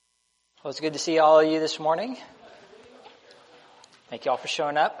Well, it's good to see all of you this morning. Thank you all for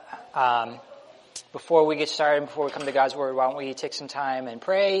showing up. Before we get started, before we come to God's Word, why don't we take some time and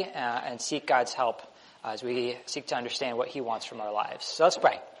pray and seek God's help as we seek to understand what He wants from our lives. So let's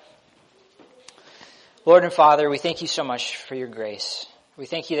pray. Lord and Father, we thank you so much for your grace. We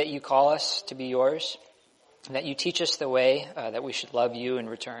thank you that you call us to be yours, and that you teach us the way that we should love you in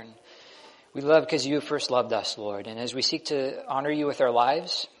return. We love because you first loved us, Lord. And as we seek to honor you with our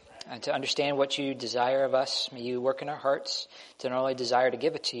lives, and to understand what you desire of us, may you work in our hearts to not only desire to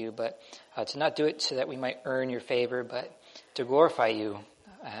give it to you, but to not do it so that we might earn your favor, but to glorify you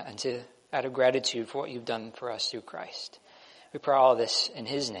and to out of gratitude for what you've done for us through Christ. We pray all of this in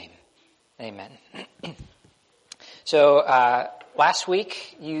his name. Amen. So last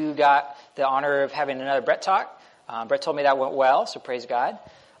week you got the honor of having another Brett Talk. Brett told me that went well, so praise God.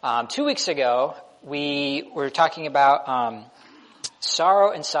 2 weeks ago we were talking about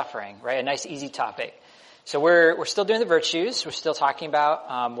sorrow and suffering, right? A nice, easy topic. So we're still doing the virtues. We're still talking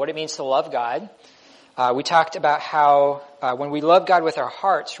about what it means to love God. We talked about how when we love God with our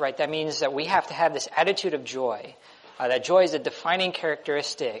hearts, right, that means that we have to have this attitude of joy. That joy is a defining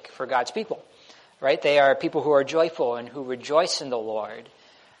characteristic for God's people, right? They are people who are joyful and who rejoice in the Lord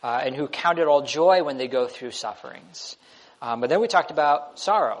and who count it all joy when they go through sufferings. But then we talked about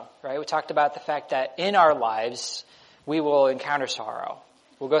sorrow, right? We talked about the fact that in our lives, we will encounter sorrow.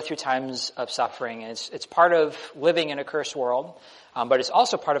 We'll go through times of suffering. And it's part of living in a cursed world, but it's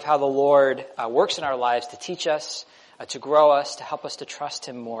also part of how the Lord works in our lives to teach us, to grow us, to help us to trust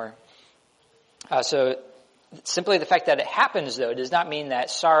him more. So simply the fact that it happens, though, does not mean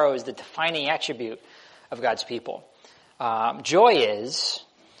that sorrow is the defining attribute of God's people. Joy is,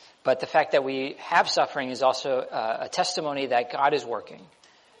 but the fact that we have suffering is also a testimony that God is working.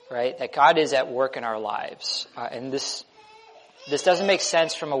 Right? That God is at work in our lives. And this doesn't make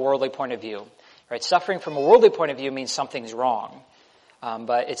sense from a worldly point of view. Right? Suffering from a worldly point of view means something's wrong.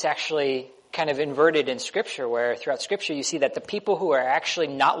 But it's actually kind of inverted in Scripture, where throughout Scripture you see that the people who are actually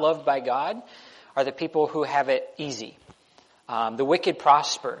not loved by God are the people who have it easy. The wicked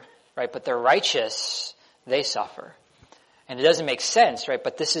prosper, right? But the righteous, they suffer. And it doesn't make sense, right?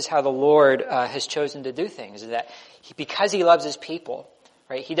 But this is how the Lord has chosen to do things, is that because he loves his people,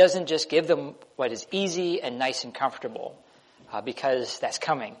 right? He doesn't just give them what is easy and nice and comfortable, because that's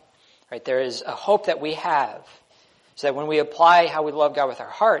coming, right? There is a hope that we have, so that when we apply how we love God with our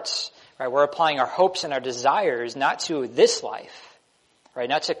hearts, right, we're applying our hopes and our desires not to this life, right?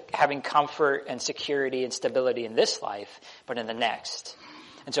 Not to having comfort and security and stability in this life, but in the next.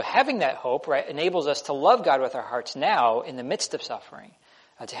 And so having that hope, right, enables us to love God with our hearts now in the midst of suffering,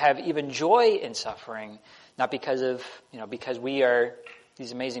 to have even joy in suffering, not because of, because we are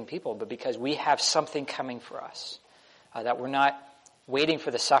these amazing people, but because we have something coming for us, that we're not waiting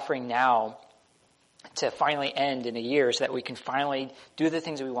for the suffering now to finally end in a year so that we can finally do the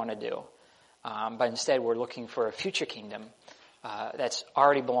things that we want to do. But instead, we're looking for a future kingdom that's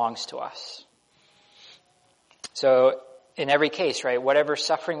already belongs to us. So in every case, right, whatever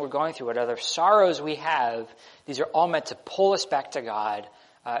suffering we're going through, whatever sorrows we have, these are all meant to pull us back to God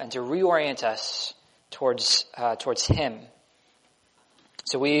and to reorient us towards him.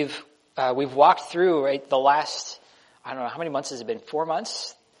 So we've walked through, right, the last, I don't know, how many months has it been? 4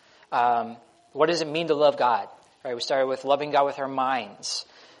 months? What does it mean to love God? Right, we started with loving God with our minds.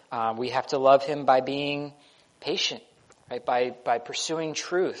 We have to love him by being patient, right, by pursuing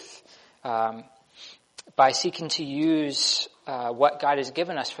truth, by seeking to use what God has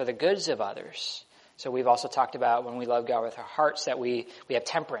given us for the goods of others. So we've also talked about when we love God with our hearts that we have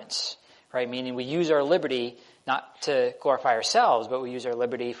temperance, right, meaning we use our liberty not to glorify ourselves, but we use our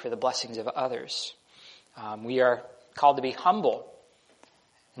liberty for the blessings of others. We are called to be humble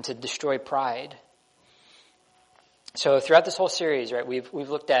and to destroy pride. So throughout this whole series, right, we've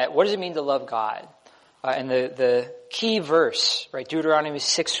looked at what does it mean to love God? And the key verse, right, Deuteronomy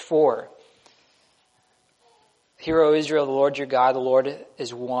 6:4. Hear, O Israel, the Lord your God, the Lord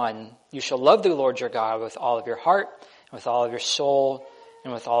is one. You shall love the Lord your God with all of your heart, and with all of your soul,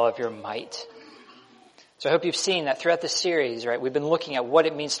 and with all of your might. So I hope you've seen that throughout this series, right, we've been looking at what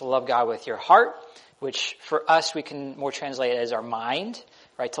it means to love God with your heart, which for us we can more translate as our mind,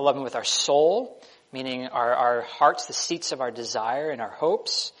 right, to love him with our soul, meaning our hearts, the seats of our desire and our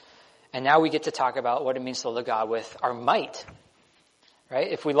hopes. And now we get to talk about what it means to love God with our might, right?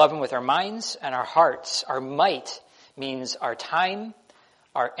 If we love him with our minds and our hearts, our might means our time,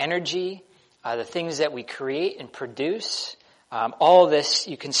 our energy, the things that we create and produce. All of this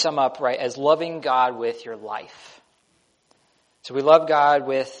you can sum up, right, as loving God with your life. So we love God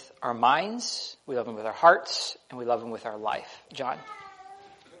with our minds, we love him with our hearts, and we love him with our life. John?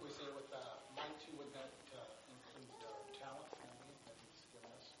 We see it with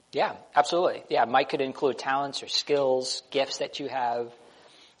Yeah, absolutely. Yeah, might could include talents or skills, gifts that you have.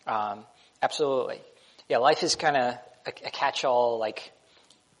 Absolutely. Yeah, life is kind of a catch-all. Like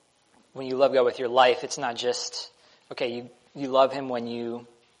when you love God with your life, it's not just, okay, you love him when you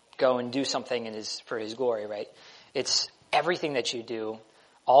go and do something for his glory, right? It's everything that you do,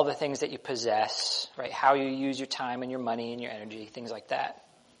 all the things that you possess, right? How you use your time and your money and your energy, things like that.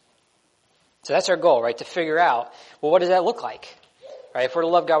 So that's our goal, right? To figure out, well, what does that look like? Right? If we're to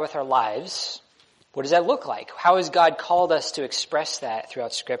love God with our lives, what does that look like? How has God called us to express that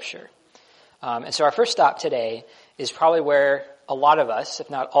throughout Scripture? And so our first stop today is probably where a lot of us, if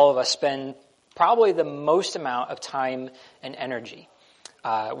not all of us, spend probably the most amount of time and energy.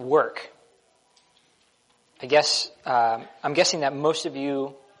 Work. I'm guessing that most of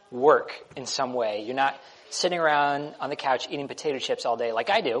you work in some way. You're not sitting around on the couch eating potato chips all day like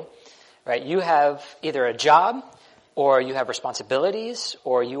I do, right? You have either a job, or you have responsibilities,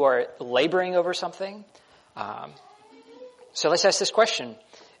 or you are laboring over something. So let's ask this question.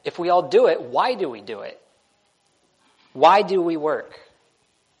 If we all do it, why do we do it? Why do we work?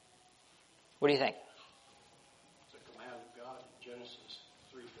 What do you think? It's a command of God in Genesis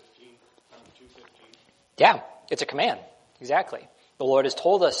 2:15. Yeah, it's a command. Exactly. The Lord has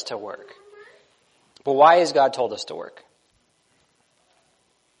told us to work. But why has God told us to work?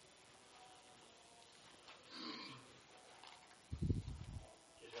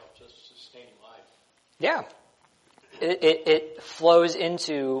 Yeah. It flows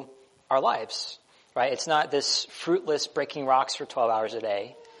into our lives, right? It's not this fruitless breaking rocks for 12 hours a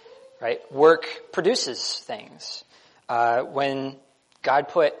day, right? Work produces things. When God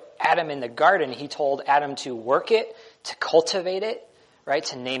put Adam in the garden, he told Adam to work it, to cultivate it, right?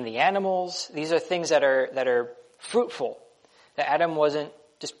 To name the animals. These are things that are fruitful. That Adam wasn't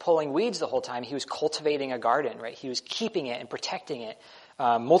just pulling weeds the whole time. He was cultivating a garden, right? He was keeping it and protecting it.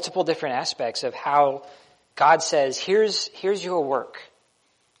 Multiple different aspects of how God says, here's your work,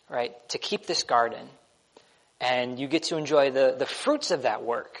 right, to keep this garden. And you get to enjoy the fruits of that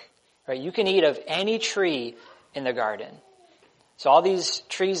work, right? You can eat of any tree in the garden. So all these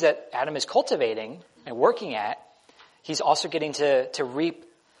trees that Adam is cultivating and working at, he's also getting to reap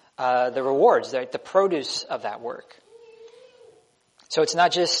the rewards, the produce of that work. So it's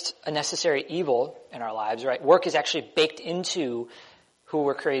not just a necessary evil in our lives, right? Work is actually baked into who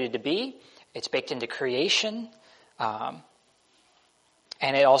we're created to be. It's baked into creation. And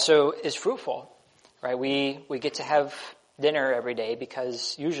it also is fruitful, right? We get to have dinner every day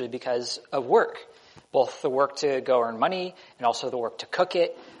usually because of work. Both the work to go earn money and also the work to cook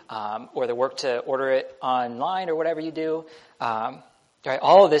it, or the work to order it online or whatever you do. Right?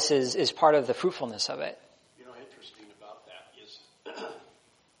 All of this is part of the fruitfulness of it. You know, interesting about that is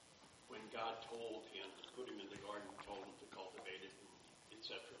when God told him to put him in the garden, told him to cultivate it,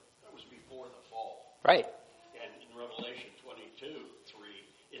 etc. That was before the fall. Right. And in Revelation 22:3,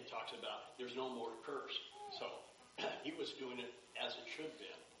 it talks about there's no more curse. So he was doing it as it should have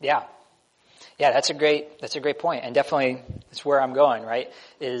been. Yeah. Yeah, that's a great point. And definitely that's where I'm going, right?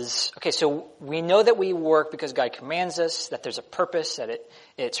 So we know that we work because God commands us, that there's a purpose, that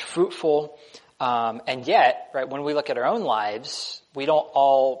it's fruitful. And yet, right, when we look at our own lives, we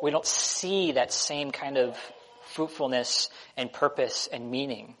don't see that same kind of fruitfulness and purpose and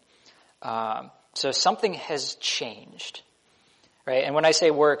meaning. So something has changed, right? And when I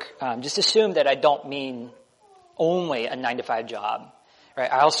say work, just assume that I don't mean only a 9-to-5 job. Right.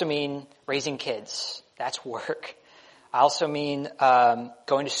 I also mean raising kids. That's work. I also mean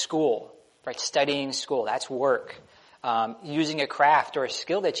going to school, right? Studying school. That's work. Using a craft or a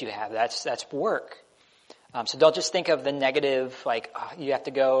skill that you have. That's work. So don't just think of the negative, like you have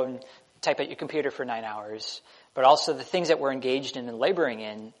to go and type at your computer for 9 hours, but also the things that we're engaged in and laboring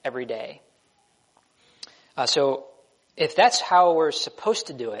in every day. So if that's how we're supposed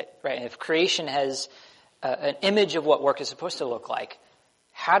to do it, right? And if creation has an image of what work is supposed to look like,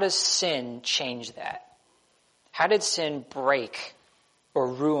 how does sin change that? How did sin break or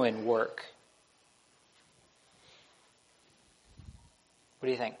ruin work? What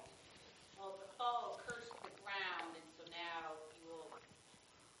do you think? Well, the fall cursed the ground, and so now you will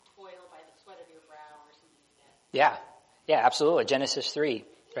toil by the sweat of your brow or something like that. Yeah, absolutely. Genesis 3,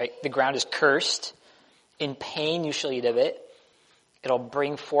 right? The ground is cursed. In pain you shall eat of it. It'll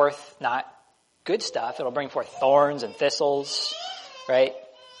bring forth not good stuff. It'll bring forth thorns and thistles, right?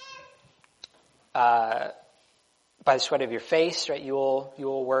 By the sweat of your face, right, you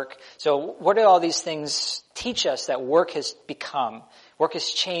will work. So what do all these things teach us that work has become? Work has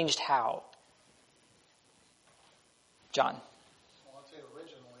changed how? John? Well, I'd say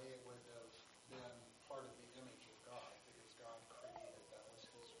originally it would have been part of the image of God because God created, that was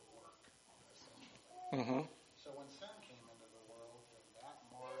his Mm-hmm. So when sin came into the world, then that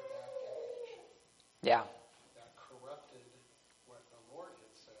marred that image. Yeah. That corrupted what the Lord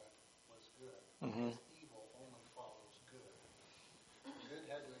had said was good. Mm-hmm. Because evil only follows good. Good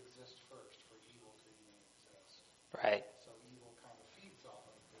had to exist first for evil to even exist. Right. So evil kind of feeds off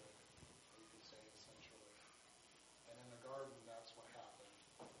of good, you could say, essentially. And in the garden, that's what happened.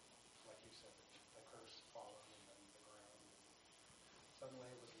 Like you said, the curse followed and then the ground.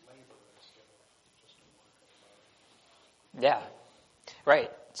 Suddenly it was labor instead of just a work of love. Yeah.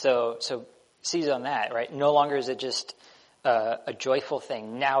 Right. So seize on that, right? No longer is it just a joyful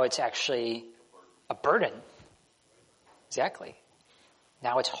thing. Now it's actually a burden. Exactly.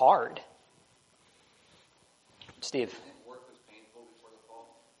 Now it's hard. Steve. Do you think work was painful before the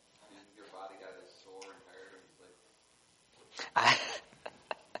fall? I mean, your body got as sore and tired and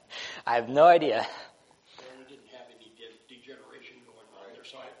I have no idea. And we didn't have any degeneration going on there,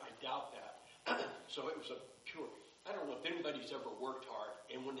 so I doubt that. So it was a pure. I don't know if anybody's ever worked hard,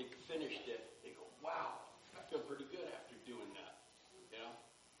 and when they finished it, they go, "Wow, I feel pretty good after doing that." You know,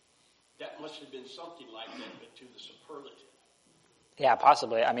 that must have been something like that, but to the superlative. Yeah,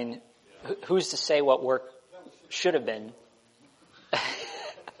 possibly. I mean, who's to say what work should have been?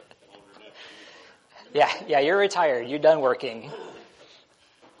 Yeah, you're retired. You're done working.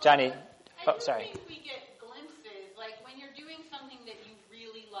 Johnny, sorry. I think we get glimpses, like when you're doing something that you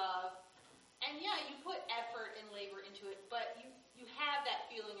really love, and yeah, you put effort and labor into it, but you have that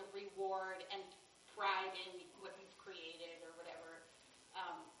feeling of reward and pride in what you've created or whatever.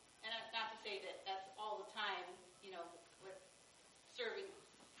 And not to say that that's all the time, with serving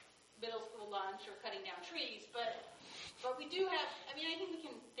middle school lunch or cutting down trees, but we do have, I think we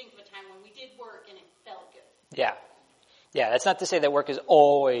can think of a time when we did work and it felt good. Yeah. Yeah, that's not to say that work is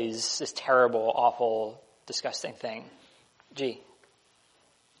always this terrible, awful, disgusting thing. G.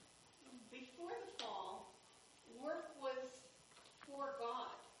 Before the fall, work was for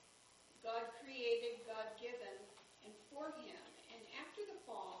God. God created, God given, and for Him. And after the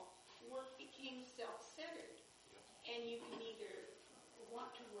fall, work became self-centered. And you can either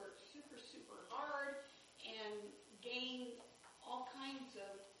want to work super, super hard and gain all kinds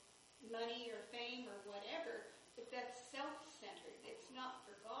of money or fame or whatever, but that's self-centered. It's not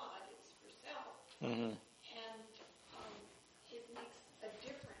for God, it's for self. Mm-hmm. And it makes a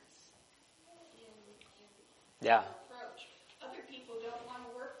difference in Yeah. approach. Other people don't want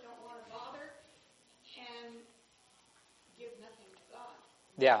to work, don't want to bother, and give nothing to God.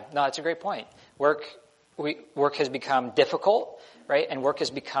 Yeah, no, that's a great point. Work has become difficult, right? And work has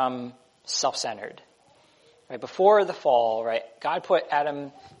become self-centered. Right? Before the fall, right, God put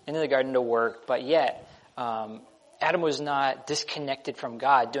Adam into the garden to work, but yet Adam was not disconnected from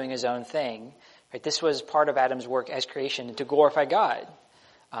God doing his own thing. Right? This was part of Adam's work as creation to glorify God.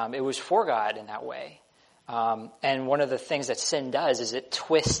 It was for God in that way. And one of the things that sin does is it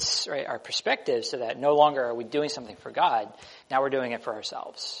twists, right, our perspective so that no longer are we doing something for God. Now we're doing it for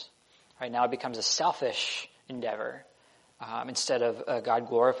ourselves. Right? Now it becomes a selfish endeavor instead of a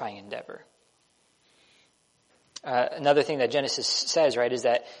God-glorifying endeavor. Another thing that Genesis says, right, is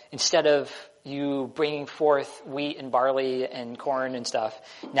that instead of you bringing forth wheat and barley and corn and stuff,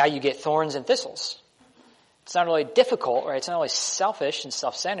 now you get thorns and thistles. It's not only difficult, right? It's not only selfish and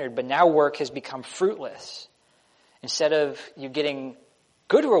self-centered, but now work has become fruitless. Instead of you getting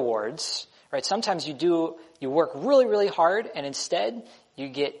good rewards, right? Sometimes you work really, really hard, and instead you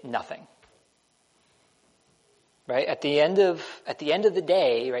get nothing. Right? At the end of the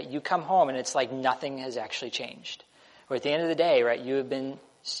day, right, you come home and it's like nothing has actually changed. Or at the end of the day, right, you have been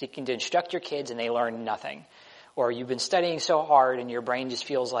seeking to instruct your kids and they learn nothing. Or you've been studying so hard and your brain just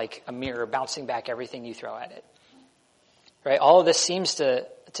feels like a mirror bouncing back everything you throw at it. Right? All of this seems to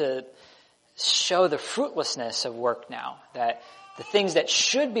show the fruitlessness of work now. That the things that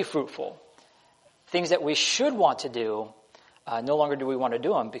should be fruitful, things that we should want to do, no longer do we want to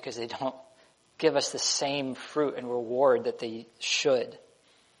do them because they don't give us the same fruit and reward that they should.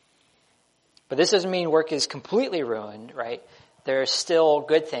 But this doesn't mean work is completely ruined, right? There are still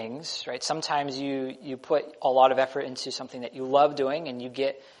good things, right? Sometimes you put a lot of effort into something that you love doing and you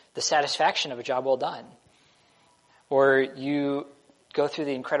get the satisfaction of a job well done. Or you go through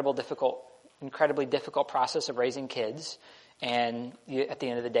the incredibly difficult process of raising kids, and at the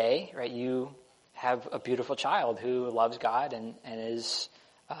end of the day, right, you have a beautiful child who loves God and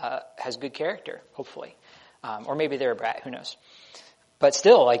has good character, hopefully. Or maybe they're a brat, who knows. But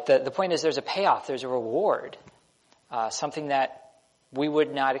still, like the point is there's a payoff, there's a reward, something that we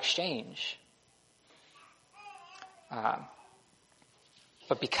would not exchange. But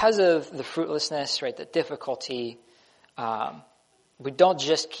because of the fruitlessness, right, the difficulty, we don't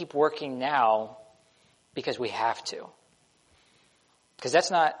just keep working now because we have to. Because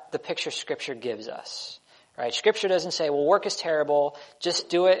that's not the picture Scripture gives us. Right? Scripture doesn't say, well, work is terrible. Just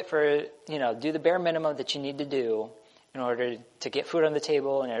do it for, do the bare minimum that you need to do in order to get food on the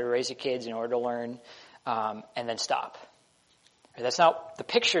table, in order to raise your kids, in order to learn, and then stop. Right? That's not the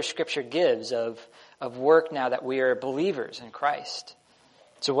picture Scripture gives of work now that we are believers in Christ.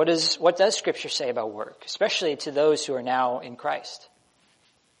 So what does Scripture say about work, especially to those who are now in Christ?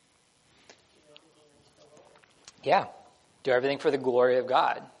 Yeah. Do everything for the glory of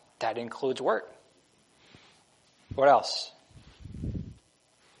God. That includes work. What else? The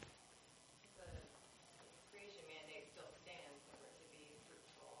creation mandate still stands for it to be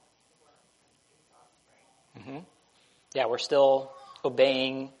fruitful, to work, and offspring. Yeah, we're still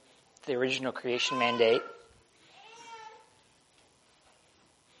obeying the original creation mandate.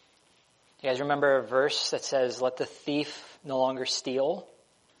 You guys remember a verse that says, let the thief no longer steal,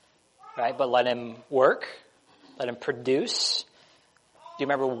 right? But let him work, let him produce. Do you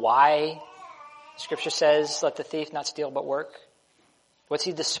remember why Scripture says, let the thief not steal but work? What's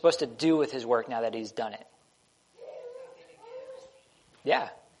he supposed to do with his work now that he's done it? Yeah,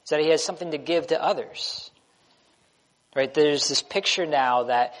 so that he has something to give to others. Right? There's this picture now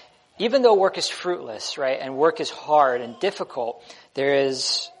that even though work is fruitless, right, and work is hard and difficult, there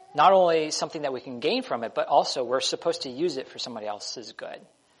is not only something that we can gain from it, but also we're supposed to use it for somebody else's good.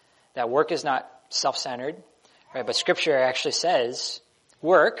 That work is not self-centered, right? But Scripture actually says,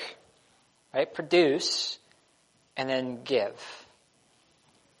 work, right, produce, and then give.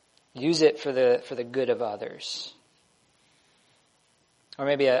 Use it for the good of others. Or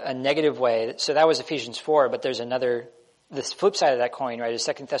maybe a negative way. So that was Ephesians 4, but there's this flip side of that coin, right, is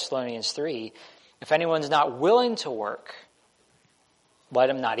 2 Thessalonians 3. If anyone's not willing to work, let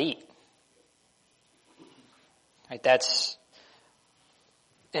him not eat. Right, that's,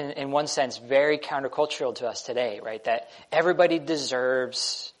 in one sense, very countercultural to us today, right? That everybody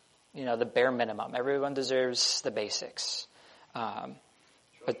deserves, the bare minimum. Everyone deserves the basics. But how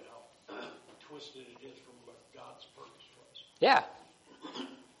twisted it is from what God's purpose was. Yeah.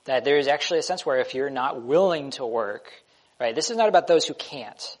 That there is actually a sense where if you're not willing to work, right? This is not about those who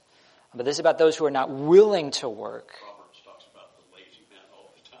can't, but this is about those who are not willing to work. Proverbs talks about the lazy man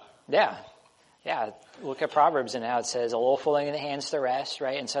all the time. Yeah. Look at Proverbs and how it says, a little falling in the hands to rest,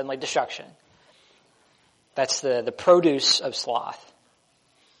 right? And suddenly destruction. That's the produce of sloth.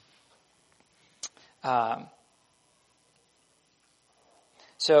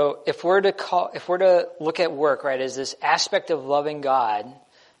 So if we're to look at work, right, as this aspect of loving God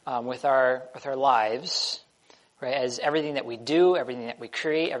with our lives, right, as everything that we do, everything that we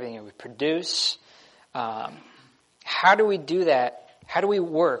create, everything that we produce, how do we do that? How do we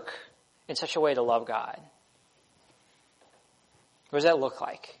work in such a way to love God? What does that look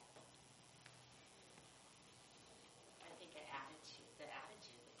like? I think the attitude that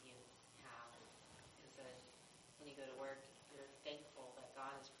you have is that when you go to work, you're thankful that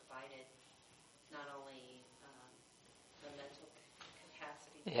God has provided not only the mental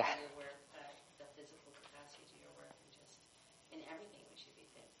capacity to do your work, but the physical capacity to do your work, and just in everything we should be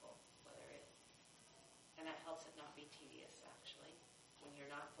thankful. And that helps it not be tedious, actually, when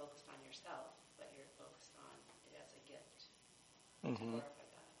you're not focused on yourself, but you're focused on it as a gift to glorify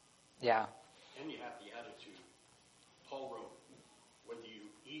God. Yeah. And you have the attitude. Paul wrote, whether you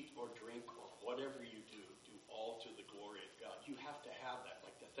eat or drink or whatever you do all to the glory of God. You have to have that,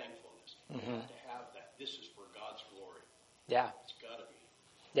 like the thankfulness. You have to have that. This is for God's glory. Yeah. It's got to be.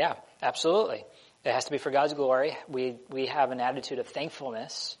 Yeah, absolutely. It has to be for God's glory. We have an attitude of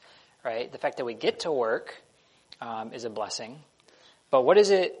thankfulness, right? The fact that we get to work is a blessing. But what does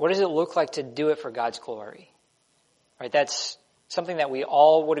it look like to do it for God's glory? Right? That's something that we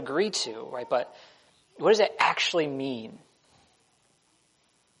all would agree to, right? But what does it actually mean?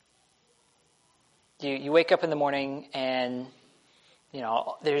 You wake up in the morning and,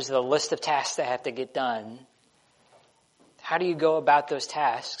 there's a list of tasks that have to get done. How do you go about those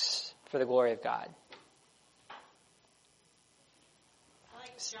tasks for the glory of God? I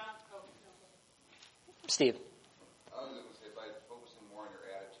like John. Steve. I was going to say, by focusing more on your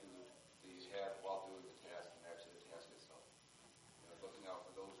attitude that you have while doing the task and actually the task itself. Looking out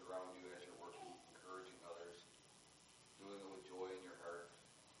for those around you as you're working, encouraging others, doing it with joy in your heart.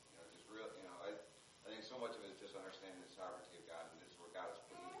 I think so much of it is just understanding the sovereignty of God, and this is where God has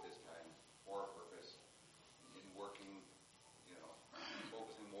put you at this time for a purpose in working,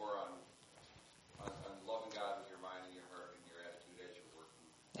 focusing more on loving God with your mind and your heart and your attitude as you're working.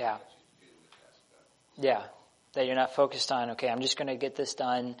 Yeah. Yeah, that you're not focused on, okay, I'm just going to get this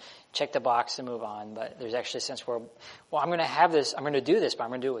done, check the box and move on. But there's actually a sense where, I'm going to have this, I'm going to do this, but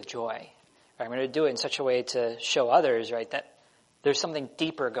I'm going to do it with joy. I'm going to do it in such a way to show others, right, that there's something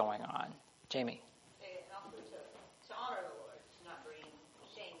deeper going on. Jamie. And also to honor the Lord, to not bring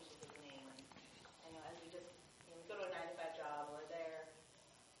shame to his name. And as we just go to a 9-to-5 job, we're there,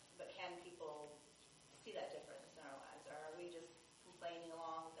 but can people see that difference in our lives? Or are we just complaining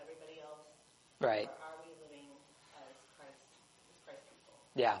along with everybody else? Right. Or are we living as Christ people?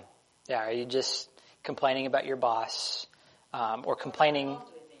 Yeah. Yeah. Are you just complaining about your boss, or complaining?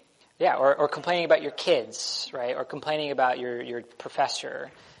 Yeah, or complaining about your kids, right? Or complaining about your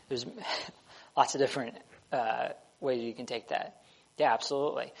professor. There's lots of different ways you can take that. Yeah,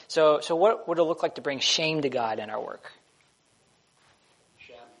 absolutely. So what would it look like to bring shame to God in our work?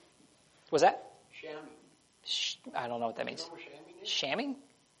 Shamming. Was that? Shamming. I don't know what that means. You know what shamming is? Shamming?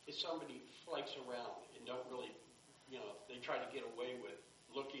 It's somebody flakes around and don't really, they try to get away with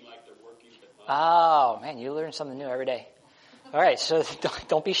looking like they're working, but not. Oh, man, you learn something new every day. All right, so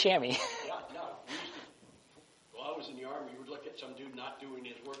don't be shammy. Yeah, no. While I was in the Army, you would look at some dude not doing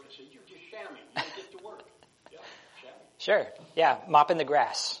his work and say, "You're just shamming. You didn't get to work." Yeah, shamming. Sure. Yeah, mopping the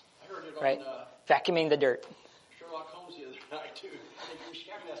grass, I heard it right? on Vacuuming the dirt. Sherlock Holmes the other night, too. And you're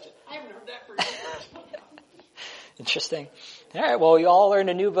shamming. I said, I haven't heard that for years. Interesting. All right, well, you all learned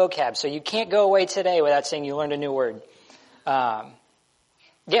a new vocab, so you can't go away today without saying you learned a new word. So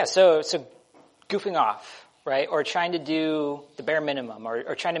goofing off, right? Or trying to do the bare minimum,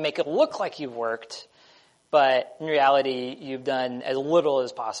 or trying to make it look like you've worked, but in reality, you've done as little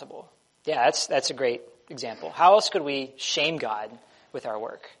as possible. Yeah, that's a great example. How else could we shame God with our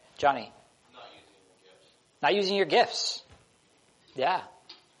work? Johnny? Not using your gifts. Yeah.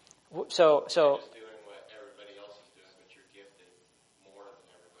 So Just doing what everybody else is doing, but you're gifted more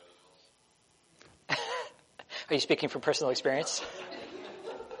than everybody else. Are you speaking from personal experience?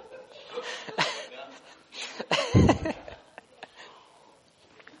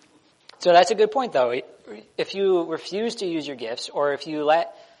 So that's a good point, though. If you refuse to use your gifts, or if you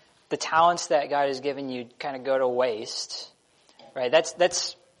let the talents that God has given you kind of go to waste, right?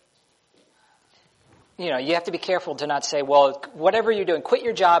 That's you have to be careful to not say, well, whatever you're doing, quit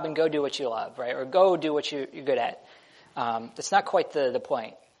your job and go do what you love, right? Or go do what you're good at. That's not quite the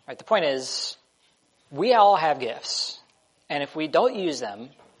point, right? The point is, we all have gifts, and if we don't use them,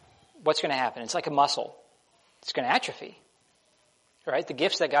 what's going to happen? It's like a muscle. It's going to atrophy, right? The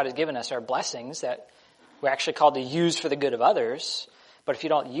gifts that God has given us are blessings that we're actually called to use for the good of others. But if you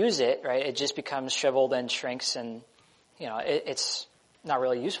don't use it, right, it just becomes shriveled and shrinks, and it's not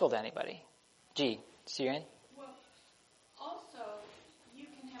really useful to anybody. Gee, see you in? Well, also, you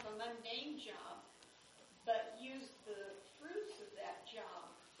can have a mundane job, but use the fruits of that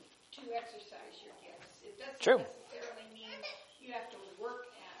job to exercise your gifts. It doesn't True. necessarily mean you have to work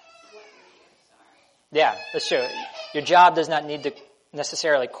at what your gifts are. Yeah, that's true. Your job does not need to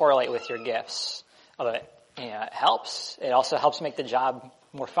necessarily correlate with your gifts, although it helps. It also helps make the job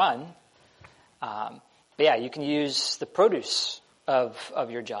more fun. But yeah, you can use the produce of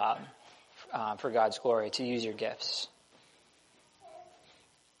your job for God's glory, to use your gifts.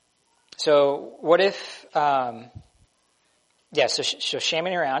 So what if, so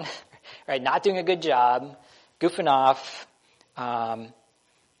shaming around, right? Not doing a good job, goofing off.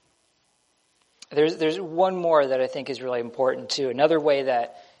 There's one more that I think is really important too. Another way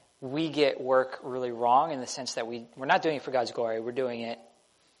that we get work really wrong, in the sense that we're not doing it for God's glory. We're doing it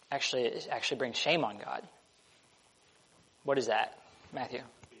it actually brings shame on God. What is that, Matthew?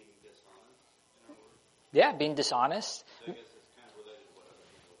 Being dishonest in our work. Yeah, being dishonest. So I guess it's kind of related to what other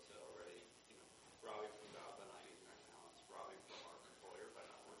people have said already. Robbing from God by not using our talents, robbing from our employer by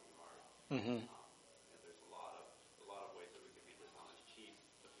not working hard. Mm-hmm. There's a lot of ways that we can be dishonest, cheat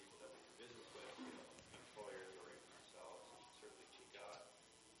the people that we do business with, employers, or even ourselves, and certainly cheat God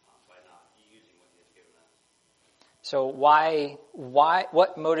by not using what He has given us. So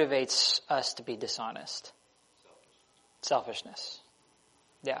what motivates us to be dishonest? Selfishness.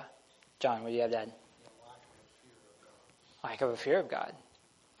 Yeah. John, what do you have to add? Lack of a fear of God.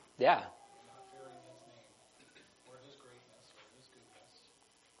 Yeah. Not fearing his name, or his greatness, or his goodness.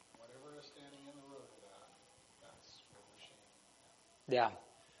 Whatever is standing in the road of that, that's what we're shaming. Yeah.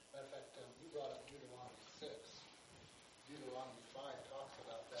 Matter of fact, you brought up Deuteronomy 6. Deuteronomy 5 talks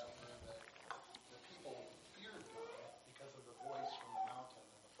about that, where the people feared God because of the voice from the mountain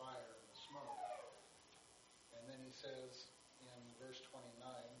and the fire and the smoke. And then he says in verse 29,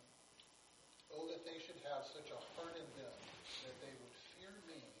 "Oh, that they should have such a heart in them, that they would fear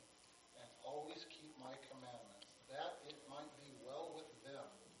me and always keep my commandments, that it might be well with them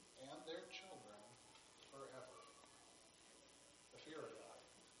and their children forever." The fear of God.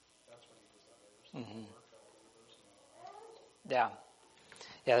 That's what he desires. Mm-hmm. Work out of the person. Yeah.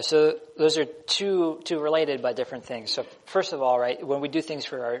 Yeah, so those are two related but different things. So first of all, right, when we do things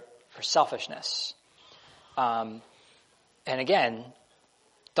for selfishness, and again,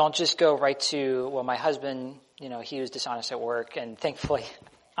 don't just go right to, well, my husband, he was dishonest at work, and thankfully,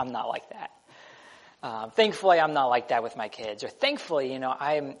 I'm not like that. Thankfully, I'm not like that with my kids, or thankfully,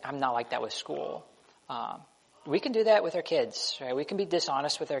 I'm not like that with school. We can do that with our kids, right? We can be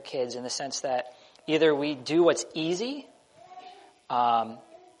dishonest with our kids in the sense that either we do what's easy,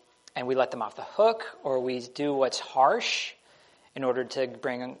 and we let them off the hook, or we do what's harsh in order to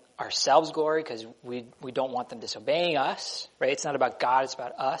bring ourselves glory because we don't want them disobeying us, right? It's not about God, it's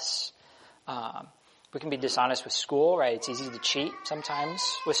about us. We can be dishonest with school, right? It's easy to cheat sometimes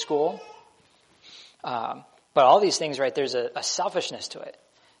with school. But all these things, right, there's a selfishness to it,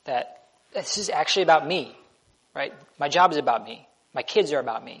 that this is actually about me, right? My job is about me. My kids are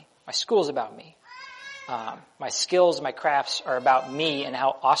about me. My school's about me. My skills, my crafts are about me and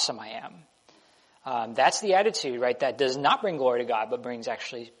how awesome I am. That's the attitude, right, that does not bring glory to God, but brings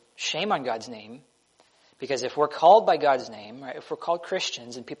actually shame on God's name. Because if we're called by God's name, right, if we're called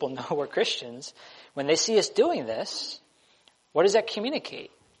Christians and people know we're Christians, when they see us doing this, what does that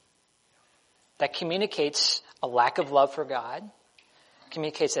communicate? That communicates a lack of love for God. It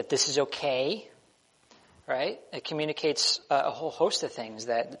communicates that this is okay, right? It communicates a whole host of things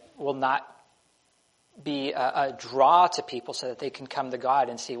that will not be a draw to people so that they can come to God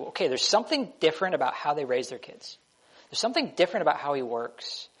and see, okay, there's something different about how they raise their kids. There's something different about how he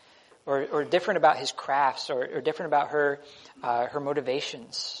works, or different about his crafts, or different about her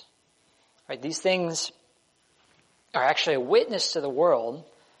motivations. Right? These things are actually a witness to the world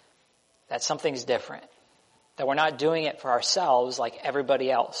that something's different, that we're not doing it for ourselves like everybody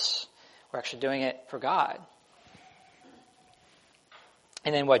else. We're actually doing it for God.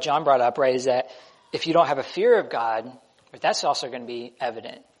 And then what John brought up, right, is that if you don't have a fear of God, that's also going to be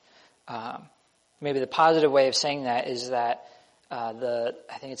evident. Maybe the positive way of saying that is that I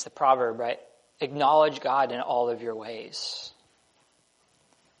think it's the proverb, right? Acknowledge God in all of your ways.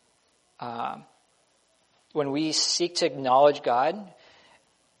 When we seek to acknowledge God,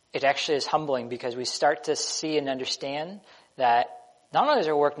 it actually is humbling because we start to see and understand that not only is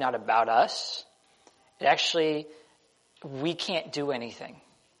our work not about us, it actually, we can't do anything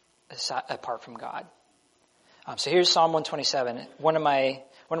apart from God. So here's Psalm 127, one of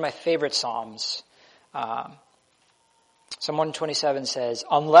my favorite psalms. Psalm 127 says,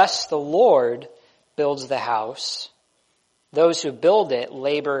 "Unless the Lord builds the house, those who build it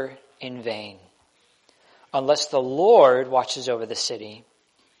labor in vain. Unless the Lord watches over the city,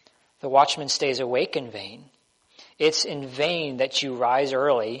 the watchman stays awake in vain. It's in vain that you rise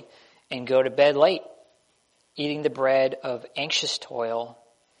early and go to bed late, eating the bread of anxious toil,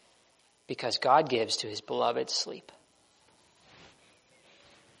 because God gives to his beloved sleep."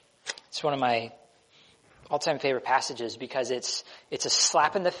 It's one of my all-time favorite passages because it's a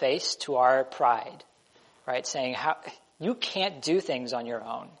slap in the face to our pride, right? Saying, you can't do things on your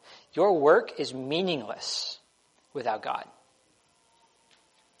own. Your work is meaningless without God.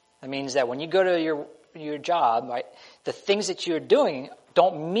 That means that when you go to your job, right, the things that you're doing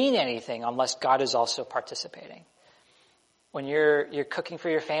don't mean anything unless God is also participating. When you're cooking for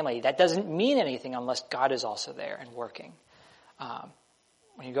your family, that doesn't mean anything unless God is also there and working.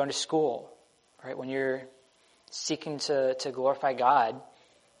 When you're going to school, right? When you're seeking to glorify God,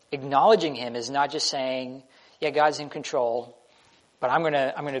 acknowledging him is not just saying, yeah, God's in control, but I'm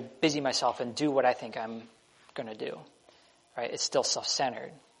gonna busy myself and do what I think I'm gonna do. Right? It's still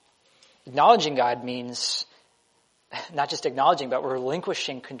self-centered. Acknowledging God means not just acknowledging, but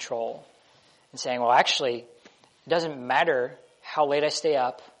relinquishing control and saying, well, actually, it doesn't matter how late I stay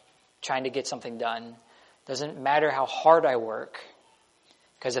up trying to get something done. It doesn't matter how hard I work.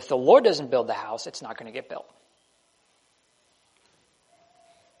 Because if the Lord doesn't build the house, it's not going to get built.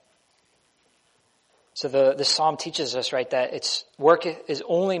 So the psalm teaches us, right, that work is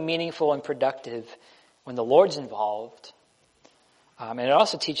only meaningful and productive when the Lord's involved. And it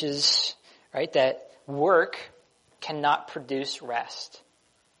also teaches, right, that work cannot produce rest.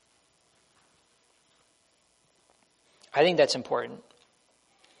 I think that's important.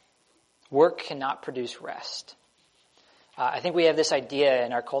 Work cannot produce rest. I think we have this idea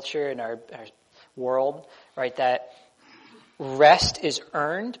in our culture, in our world, right, that rest is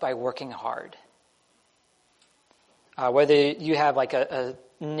earned by working hard. Whether you have like a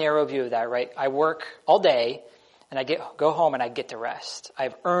narrow view of that, right? I work all day and I go home and I get to rest.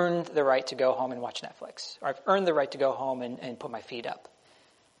 I've earned the right to go home and watch Netflix. Or I've earned the right to go home and put my feet up.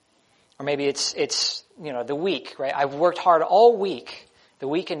 Or maybe it's the week, right? I've worked hard all week. The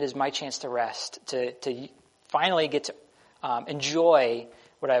weekend is my chance to rest, to finally get to enjoy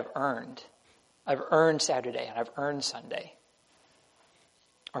what I've earned. I've earned Saturday and I've earned Sunday.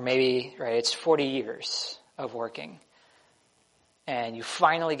 Or maybe, right, it's 40 years of working. And you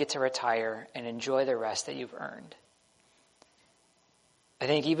finally get to retire and enjoy the rest that you've earned. I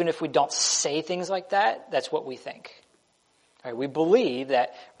think even if we don't say things like that, that's what we think. Right? We believe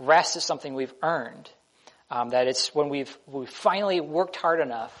that rest is something we've earned. That it's when we've finally worked hard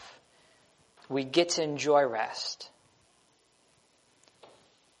enough, we get to enjoy rest.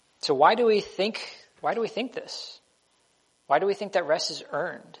 So why do we think this? Why do we think that rest is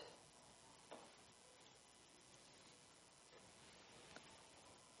earned?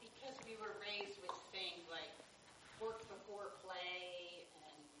 Because we were raised with things like work before play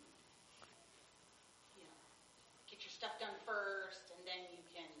and, get your stuff done first and then you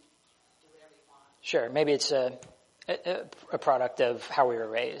can do whatever you want. Sure, maybe it's a product of how we were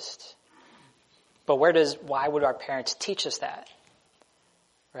raised. But why would our parents teach us that?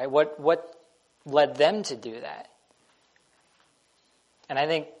 Right? What led them to do that? And I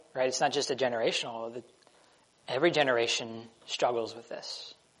think, right, it's not just a generational. Every generation struggles with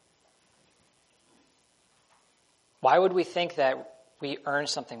this. Why would we think that we earn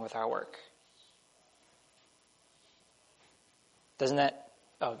something with our work? Doesn't that...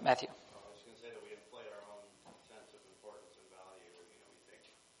 Oh, Matthew. I was going to say that we inflate our own sense of importance and value. We think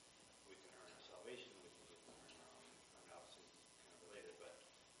we can earn our salvation, we think we can earn our own, obviously kind of related, but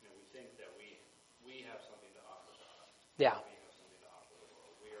we think that we have something to offer God. Yeah. We have something to offer the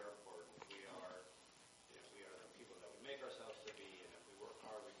world. We are important. We are the people that we make ourselves to be, and if we work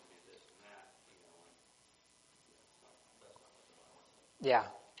hard, we can be this and that. That's not what the Bible says. Yeah,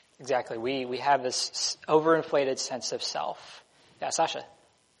 exactly. We have this overinflated sense of self. Yeah, Sasha.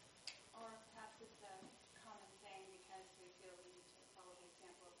 Or perhaps it's a common saying because we feel we need to follow the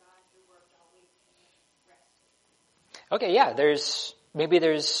example of God who worked all week and rested. Okay, yeah, there's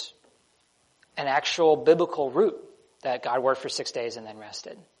an actual biblical root that God worked for 6 days and then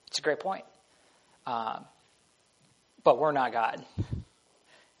rested. It's a great point. But we're not God.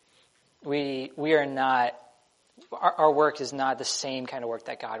 We are not, our work is not the same kind of work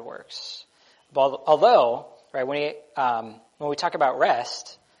that God works. Although, right, when we talk about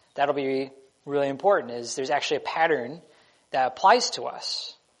rest, that'll be really important, is there's actually a pattern that applies to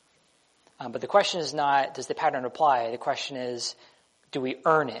us. But the question is not, does the pattern apply? The question is, do we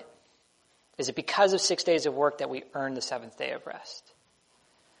earn it? Is it because of 6 days of work that we earn the seventh day of rest?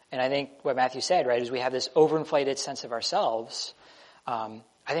 And I think what Matthew said, right, is we have this overinflated sense of ourselves. I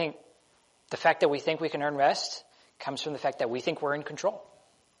think the fact that we think we can earn rest comes from the fact that we think we're in control.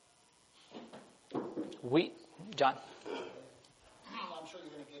 John. I'm sure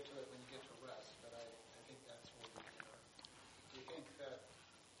you're going to get to it when you get to rest, but I think that's what we hear. Do you think that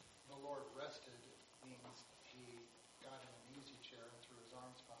the Lord rested means he got in an easy chair and threw his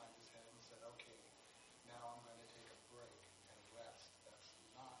arms behind his head and said, okay, now I'm going to take a break and rest? That's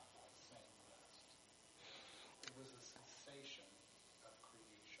not the same rest. It was a cessation of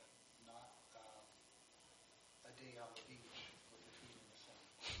creation, not a day on the beach with the feet in the sand.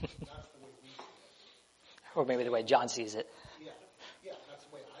 That's the way we see it. Or maybe the way John sees it. Yeah, that's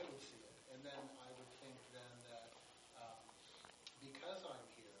the way I would see it. And then I would think then that because I'm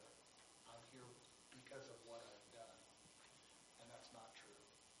here because of what I've done. And that's not true.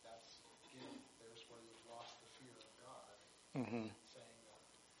 That's, again, there's where you've lost the fear of God. Mm-hmm. Saying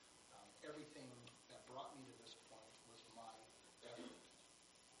that everything that brought me to this point was my effort.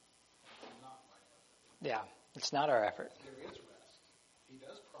 And not my effort. Yeah, it's not our effort. There is rest. He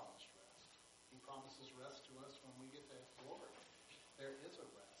does promise rest. He promises rest to us when we get to glory. There is a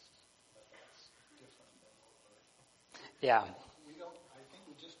rest, but that's different than what we're... Yeah. I think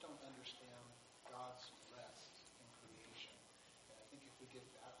we just don't understand God's rest in creation. And I think if we get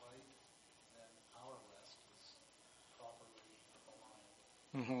that right, then our rest is properly aligned.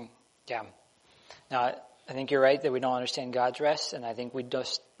 Mm-hmm. Yeah. Now, I think you're right that we don't understand God's rest, and I think we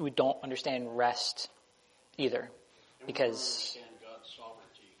don't understand rest either. And Because... we don't understand God's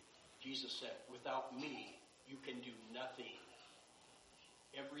sovereignty. Jesus said, without me, you can do nothing.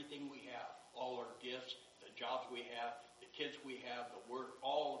 Everything we have, all our gifts, the jobs we have, the kids we have, the work,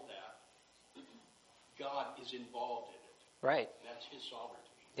 all of that, God is involved in it. Right. That's his sovereignty.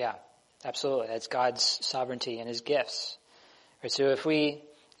 Yeah, absolutely. That's God's sovereignty and his gifts. Right, so if we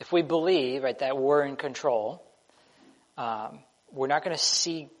believe, right, that we're in control, we're not going to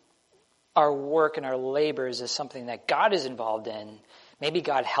see our work and our labors as something that God is involved in. Maybe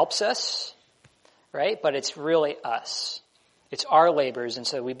God helps us, right? But it's really us. It's our labors. And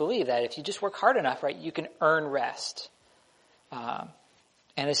so we believe that if you just work hard enough, right, you can earn rest. And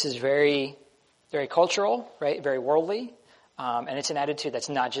this is very, very cultural, right? Very worldly. And it's an attitude that's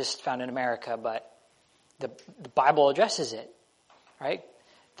not just found in America, but the Bible addresses it, right?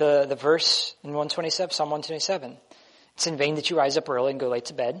 The verse in 127, Psalm 127, it's in vain that you rise up early and go late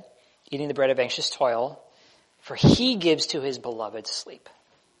to bed, eating the bread of anxious toil, for he gives to his beloved sleep.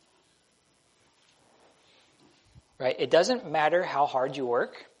 Right? It doesn't matter how hard you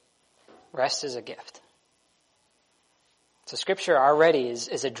work. Rest is a gift. So Scripture already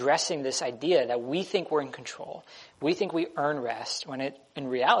is addressing this idea that we think we're in control. We think we earn rest, when in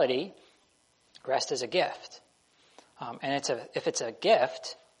reality, rest is a gift. And if it's a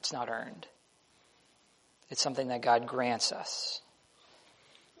gift, it's not earned. It's something that God grants us.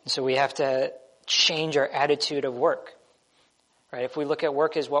 And so we have to change our attitude of work. Right? If we look at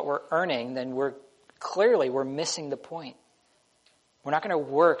work as what we're earning, then we're missing the point. We're not going to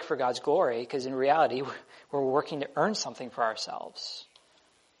work for God's glory, because in reality, we're working to earn something for ourselves.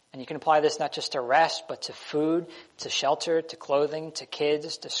 And you can apply this not just to rest, but to food, to shelter, to clothing, to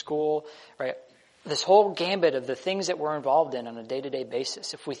kids, to school, right? This whole gambit of the things that we're involved in on a day-to-day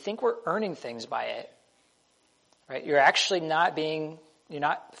basis. If we think we're earning things by it, right, you're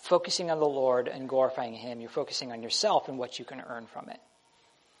not focusing on the Lord and glorifying Him. You're focusing on yourself and what you can earn from it.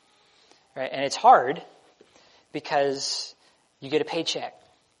 Right? And it's hard because you get a paycheck,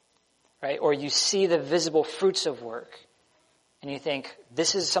 right? Or you see the visible fruits of work and you think,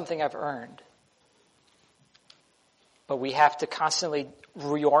 this is something I've earned. But we have to constantly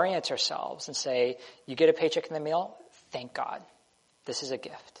reorient ourselves and say, you get a paycheck in the mail, thank God. This is a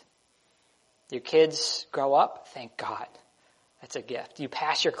gift. Your kids grow up, thank God. That's a gift. You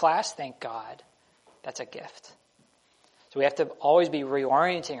pass your class, thank God. That's a gift. So we have to always be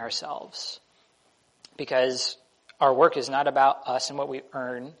reorienting ourselves, because our work is not about us and what we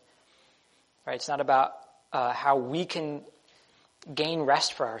earn. Right? It's not about how we can gain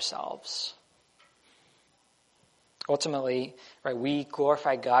rest for ourselves. Ultimately, right, we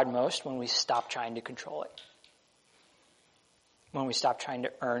glorify God most when we stop trying to control it. When we stop trying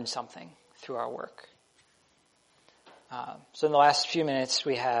to earn something through our work. So in the last few minutes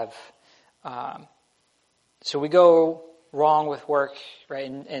we have, so we go wrong with work, right,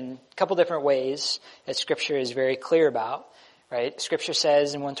 in a couple different ways that Scripture is very clear about, right? Scripture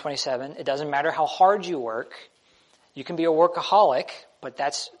says in 127, it doesn't matter how hard you work. You can be a workaholic, but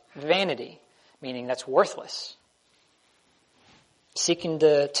that's vanity, meaning that's worthless. Seeking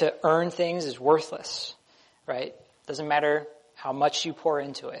to earn things is worthless, right? Doesn't matter how much you pour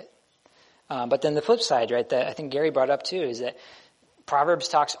into it. But then the flip side, right, that I think Gary brought up too, is that Proverbs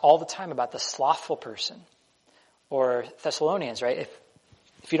talks all the time about the slothful person. Or Thessalonians, right?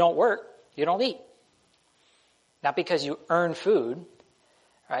 If you don't work, you don't eat. Not because you earn food,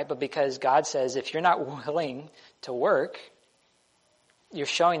 right? But because God says if you're not willing to work, you're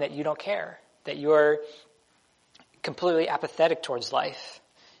showing that you don't care. That you're completely apathetic towards life.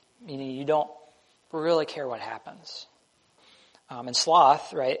 Meaning you don't really care what happens. And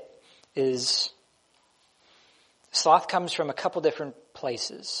sloth, right, sloth comes from a couple different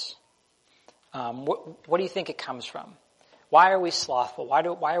places. What do you think it comes from? Why are we slothful?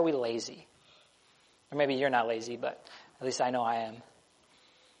 Why are we lazy? Or maybe you're not lazy, but at least I know I am.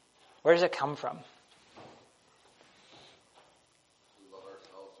 Where does it come from? We love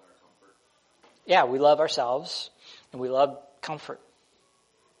ourselves and our comfort. Yeah, we love ourselves and we love comfort.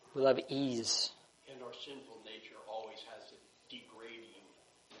 We love ease. And our sinful nature always has a degrading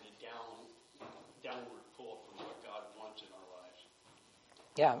and a downward pull from what God wants in our lives.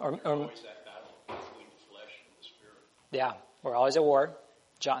 Yeah, There's always that battle between the flesh and the spirit. Yeah, we're always at war.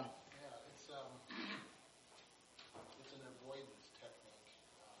 John. Yeah, it's an avoidance technique.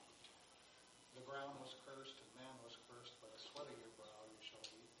 The ground was cursed and man was cursed, by the sweat of your brow you shall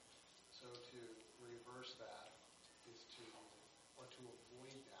eat. So to reverse that is to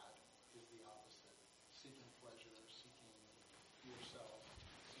avoid that is the opposite. Seeking pleasure, seeking yourself,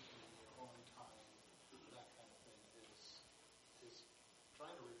 seeking your own time, that kind of thing is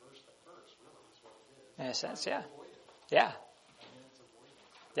trying to reverse the curse, really, is what it is. In a sense, yeah. Avoid it. Yeah. I mean, it's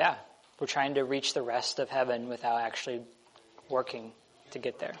avoidance. Yeah. We're trying to reach the rest of heaven without actually working to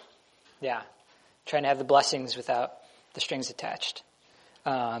get there. Yeah. Trying to have the blessings without the strings attached.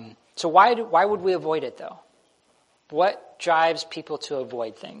 So why would we avoid it, though? What drives people to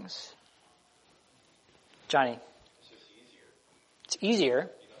avoid things? Johnny. It's just easier. It's easier.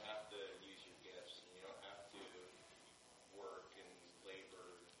 You don't have to use your gifts, and you don't have to work and labor.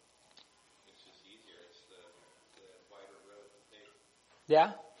 It's just easier. It's the wider road to take.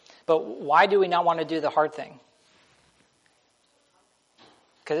 Yeah. But why do we not want to do the hard thing?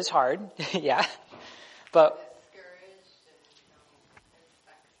 Because it's hard. Yeah. But Discouraged and don't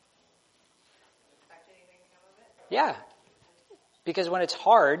expect anything to come of it. yeah. Because when it's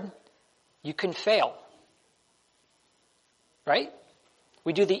hard, you can fail. Right?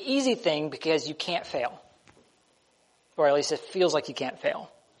 We do the easy thing because you can't fail. Or at least it feels like you can't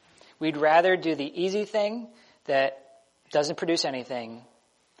fail. We'd rather do the easy thing that doesn't produce anything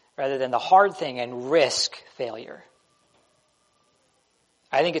rather than the hard thing and risk failure.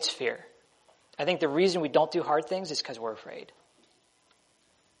 I think it's fear. I think the reason we don't do hard things is because we're afraid.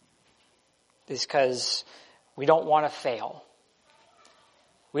 It's because we don't want to fail.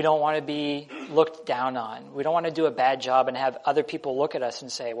 We don't want to be looked down on. We don't want to do a bad job and have other people look at us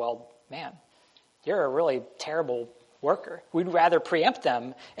and say, well, man, you're a really terrible worker. We'd rather preempt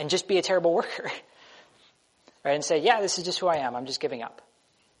them and just be a terrible worker. Right? And say, yeah, this is just who I am. I'm just giving up.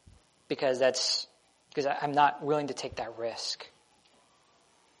 Because I'm not willing to take that risk.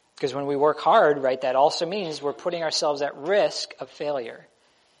 Because when we work hard, right, that also means we're putting ourselves at risk of failure.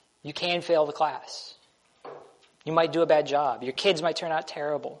 You can fail the class. You might do a bad job. Your kids might turn out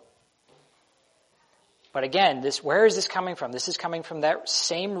terrible. But again, where is this coming from? This is coming from that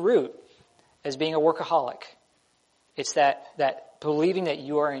same root as being a workaholic. It's that believing that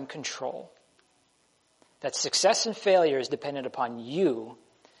you are in control. That success and failure is dependent upon you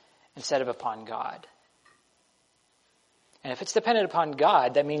instead of upon God. And if it's dependent upon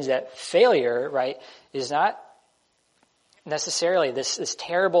God, that means that failure, right, is not necessarily this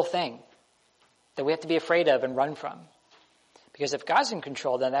terrible thing that we have to be afraid of and run from. Because if God's in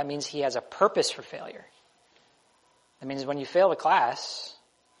control, then that means he has a purpose for failure. That means when you fail the class,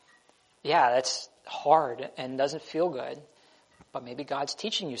 yeah, that's hard and doesn't feel good, but maybe God's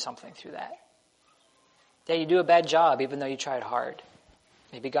teaching you something through that. Yeah, you do a bad job even though you tried hard.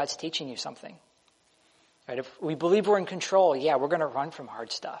 Maybe God's teaching you something. Right? If we believe we're in control, yeah, we're going to run from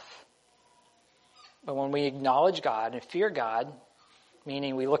hard stuff. But when we acknowledge God and fear God,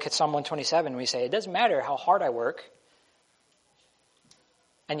 meaning we look at Psalm 127 and we say, it doesn't matter how hard I work,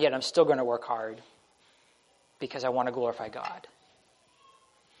 and yet I'm still going to work hard because I want to glorify God.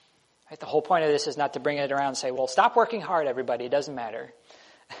 Right? The whole point of this is not to bring it around and say, well, stop working hard, everybody. It doesn't matter.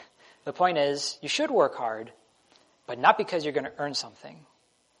 The point is, you should work hard, but not because you're going to earn something,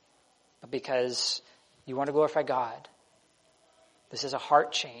 but because you want to glorify God. This is a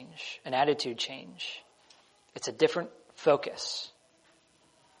heart change, an attitude change. It's a different focus.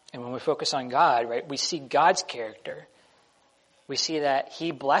 And when we focus on God, right, we see God's character. We see that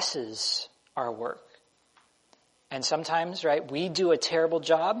he blesses our work. And sometimes, right, we do a terrible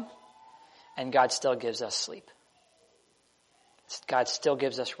job and God still gives us sleep. God still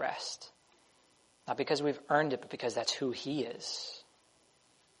gives us rest. Not because we've earned it, but because that's who he is.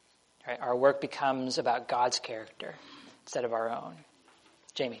 Right? Our work becomes about God's character instead of our own.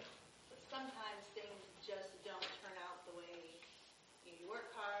 Jamie. Sometimes things just don't turn out the way you work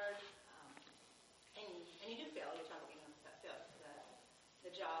hard, and you do fail. You're talking about that fail.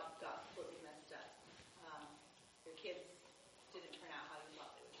 The job got completely messed up. Your kids didn't turn out how you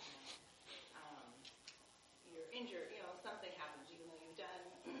thought they would turn out. You're injured. Something happens, even though you've done.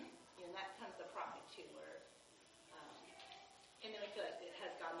 And that comes to pride too, where and then we feel like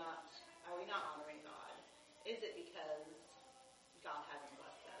are we not honoring God? Is it because God hasn't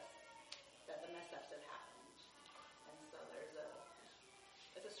blessed us that the mess ups have happened? And so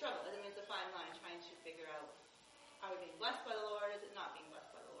it's a struggle. I mean, it's a fine line trying to figure out, are we being blessed by the Lord? Is it not being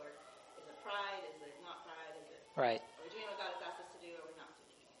blessed by the Lord? Is it pride? Is it not pride? Right. Are we doing what God has asked us to do? Or are we not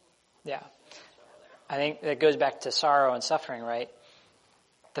doing it? Yeah. I think that goes back to sorrow and suffering, right?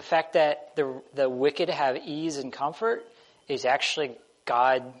 The fact that the wicked have ease and comfort is actually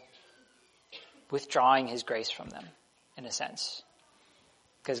God withdrawing his grace from them, in a sense.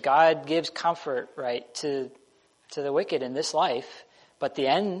 Because God gives comfort, right, to the wicked in this life, but the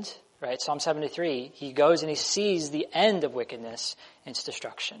end, right, Psalm 73, he goes and he sees the end of wickedness and its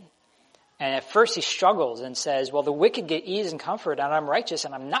destruction. And at first he struggles and says, well, the wicked get ease and comfort, and I'm righteous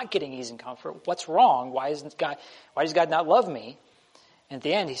and I'm not getting ease and comfort. What's wrong? Why does God not love me? And at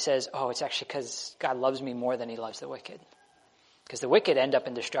the end he says, oh, it's actually because God loves me more than he loves the wicked. Because the wicked end up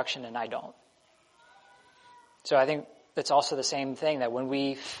in destruction and I don't. So I think that's also the same thing, that when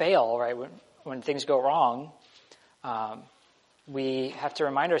we fail, right, when things go wrong, we have to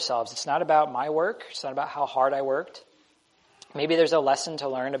remind ourselves, it's not about my work, it's not about how hard I worked. Maybe there's a lesson to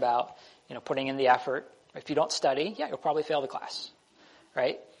learn about, putting in the effort. If you don't study, yeah, you'll probably fail the class,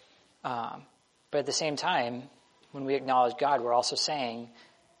 right? But at the same time, when we acknowledge God, we're also saying,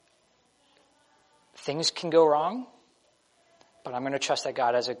 things can go wrong, but I'm going to trust that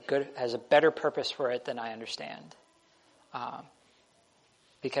God has a better purpose for it than I understand.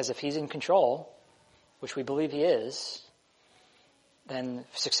 Because if he's in control, which we believe he is, then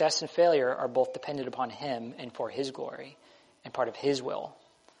success and failure are both dependent upon him and for his glory. and part of his will,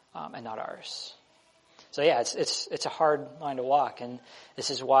 and not ours. So yeah, it's a hard line to walk, and this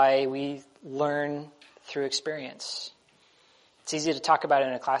is why we learn through experience. It's easy to talk about it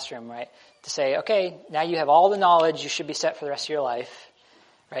in a classroom, right? To say, okay, now you have all the knowledge, you should be set for the rest of your life,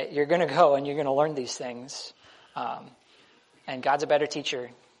 right? You're going to go and you're going to learn these things. And God's a better teacher,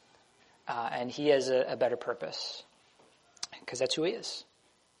 and he has a better purpose, because that's who he is.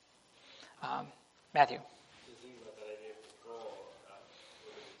 Matthew. The thing about that idea of control,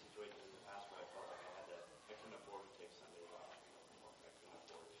 there was a situation in the past where I felt like I couldn't afford to take Sundays off. I couldn't afford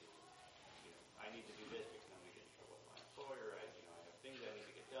to, I need to do this because I'm going to get in trouble with my employer. I have things I need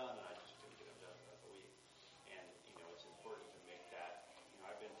to get done, and I just couldn't get them done throughout the week. And, it's important to make that,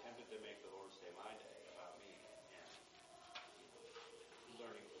 I've been tempted to make the Lord's Day my day about me, and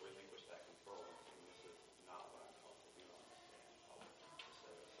learning to relinquish that control. And this is not what I'm called to do on this day. I'm called to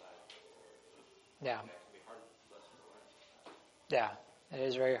set it aside for the Lord. Yeah. That can be hard lesson to learn. Yeah, it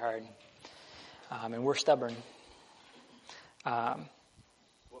is very hard. And we're stubborn. What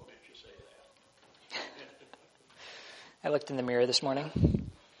makes you say that? I looked in the mirror this morning.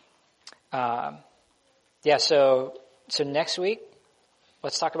 So next week,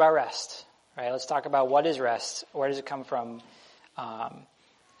 let's talk about rest. Right? Let's talk about what is rest. Where does it come from?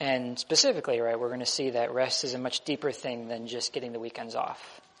 And specifically, right, we're going to see that rest is a much deeper thing than just getting the weekends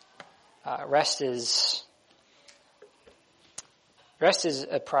off. Rest is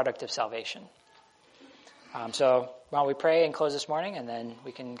a product of salvation. So why don't we pray and close this morning, and then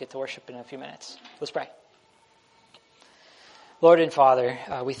we can get to worship in a few minutes. Let's pray. Lord and Father,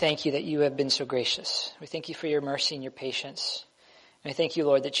 we thank you that you have been so gracious. We thank you for your mercy and your patience. And I thank you,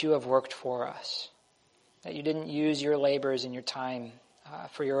 Lord, that you have worked for us, that you didn't use your labors and your time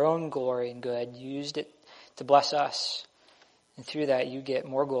for your own glory and good. You used it to bless us. And through that, you get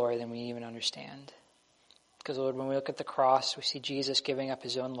more glory than we even understand. Because, Lord, when we look at the cross, we see Jesus giving up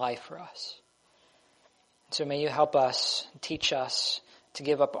his own life for us. And so may you help us, teach us to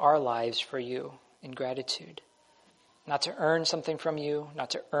give up our lives for you in gratitude. Not to earn something from you,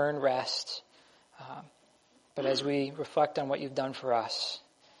 not to earn rest, but as we reflect on what you've done for us,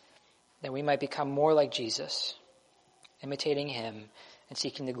 that we might become more like Jesus, imitating him and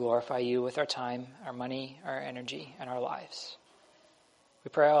seeking to glorify you with our time, our money, our energy, and our lives. We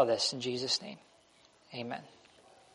pray all this in Jesus' name. Amen.